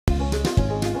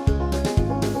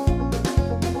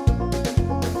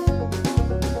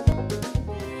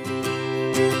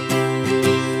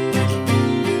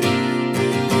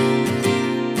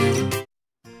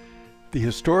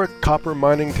historic copper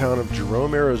mining town of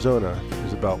Jerome, Arizona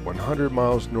is about 100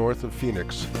 miles north of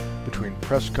Phoenix, between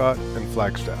Prescott and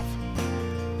Flagstaff.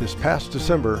 This past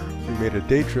December, we made a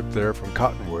day trip there from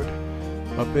Cottonwood,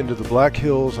 up into the Black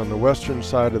Hills on the western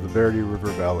side of the Verde River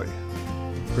Valley.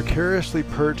 Precariously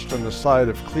perched on the side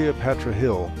of Cleopatra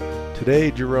Hill,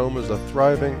 today Jerome is a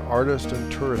thriving artist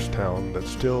and tourist town that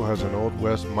still has an Old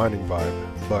West mining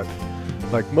vibe, but,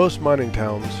 like most mining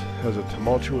towns, has a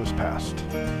tumultuous past.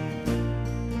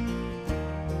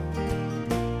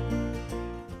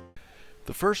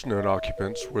 The first known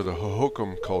occupants were the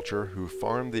Hohokam culture, who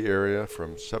farmed the area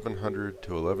from 700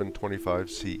 to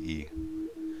 1125 CE.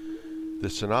 The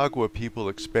Sinagua people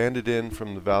expanded in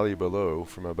from the valley below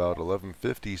from about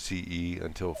 1150 CE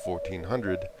until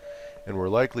 1400, and were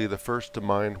likely the first to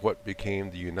mine what became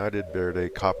the United Verde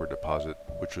copper deposit,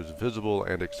 which was visible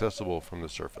and accessible from the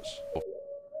surface.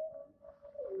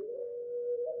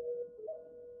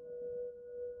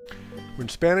 When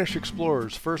Spanish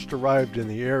explorers first arrived in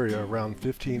the area around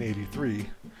 1583,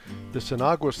 the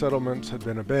Sinagua settlements had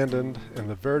been abandoned and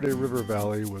the Verde River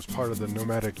Valley was part of the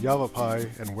nomadic Yavapai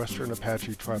and Western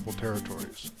Apache tribal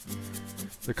territories.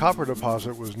 The copper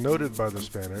deposit was noted by the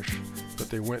Spanish, but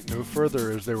they went no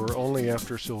further as they were only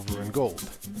after silver and gold.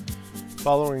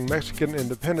 Following Mexican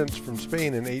independence from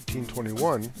Spain in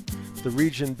 1821, the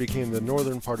region became the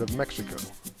northern part of Mexico.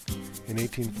 In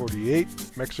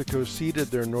 1848, Mexico ceded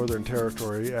their northern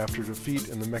territory after defeat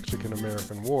in the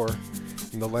Mexican-American War,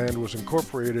 and the land was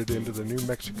incorporated into the New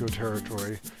Mexico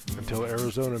Territory until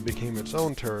Arizona became its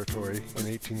own territory in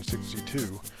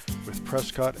 1862, with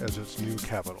Prescott as its new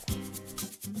capital.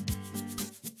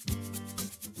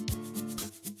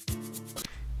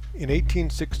 In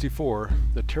 1864,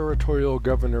 the territorial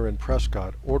governor in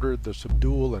Prescott ordered the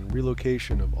subdual and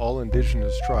relocation of all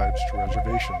indigenous tribes to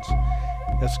reservations,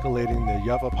 escalating the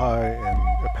Yavapai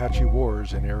and Apache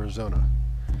wars in Arizona.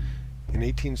 In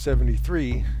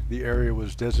 1873, the area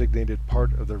was designated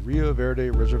part of the Rio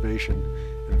Verde Reservation,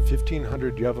 and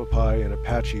 1,500 Yavapai and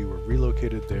Apache were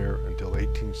relocated there until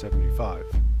 1875.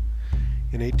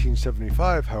 In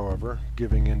 1875, however,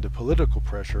 giving in to political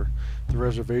pressure, the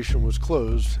reservation was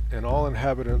closed and all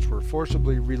inhabitants were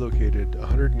forcibly relocated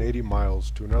 180 miles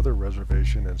to another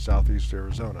reservation in southeast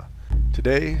Arizona.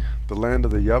 Today, the land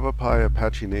of the Yavapai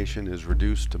Apache Nation is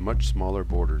reduced to much smaller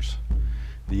borders.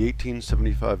 The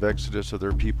 1875 exodus of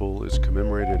their people is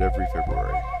commemorated every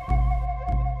February.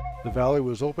 The valley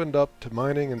was opened up to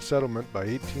mining and settlement by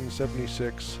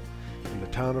 1876, and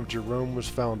the town of Jerome was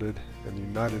founded, and the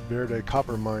United Verde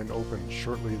copper mine opened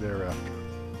shortly thereafter.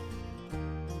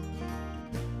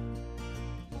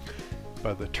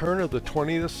 By the turn of the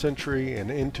 20th century and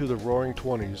into the Roaring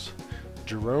Twenties,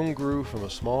 Jerome grew from a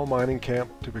small mining camp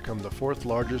to become the fourth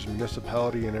largest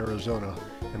municipality in Arizona,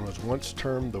 and was once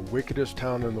termed the wickedest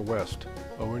town in the West,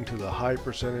 owing to the high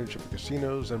percentage of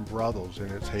casinos and brothels in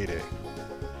its heyday.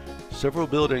 Several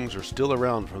buildings are still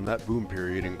around from that boom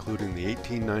period, including the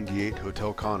 1898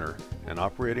 Hotel Connor, an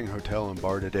operating hotel and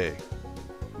bar today.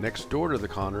 Next door to the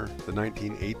Connor, the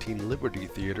 1918 Liberty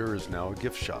Theater is now a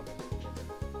gift shop.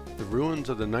 The ruins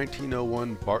of the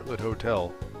 1901 Bartlett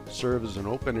Hotel serve as an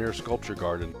open-air sculpture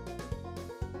garden.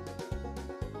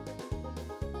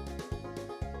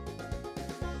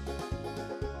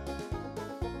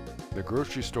 The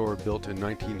grocery store, built in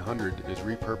 1900, is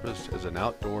repurposed as an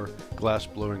outdoor,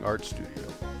 glass-blowing art studio.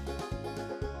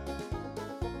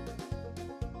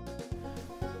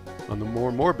 On the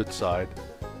more morbid side,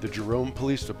 the Jerome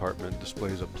Police Department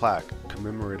displays a plaque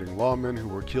commemorating lawmen who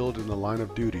were killed in the line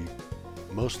of duty,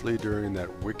 mostly during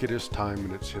that wickedest time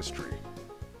in its history.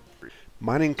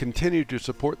 Mining continued to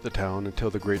support the town until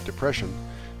the Great Depression,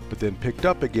 but then picked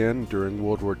up again during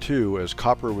World War II as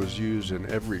copper was used in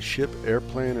every ship,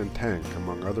 airplane, and tank,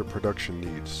 among other production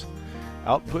needs.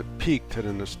 Output peaked at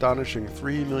an astonishing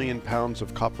 3 million pounds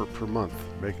of copper per month,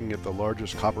 making it the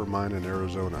largest copper mine in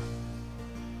Arizona.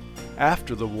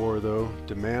 After the war, though,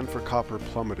 demand for copper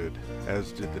plummeted,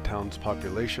 as did the town's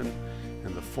population,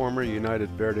 and the former United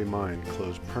Verde mine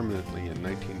closed permanently in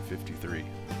 1953.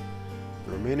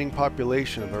 The remaining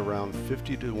population of around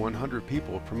 50 to 100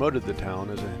 people promoted the town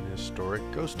as an historic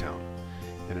ghost town,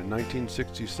 and in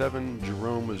 1967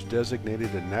 Jerome was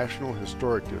designated a National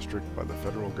Historic District by the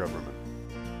federal government.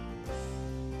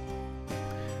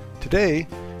 Today,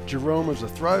 Jerome is a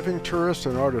thriving tourist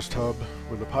and artist hub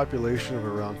with a population of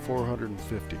around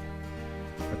 450.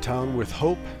 A town with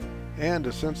hope and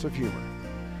a sense of humor.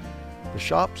 The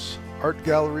shops, art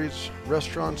galleries,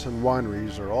 restaurants, and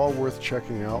wineries are all worth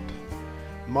checking out,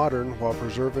 modern while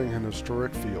preserving an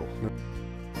historic feel.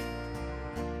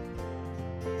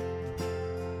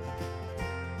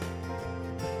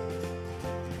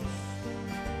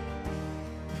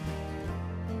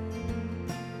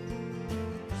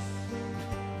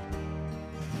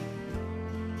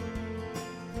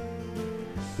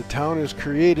 The town is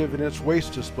creative in its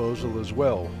waste disposal as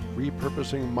well,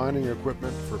 repurposing mining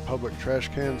equipment for public trash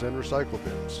cans and recycle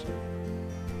bins.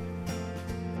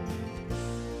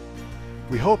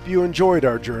 We hope you enjoyed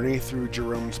our journey through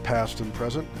Jerome's past and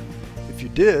present. If you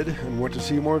did and want to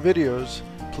see more videos,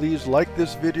 please like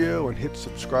this video and hit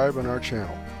subscribe on our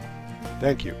channel.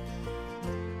 Thank you.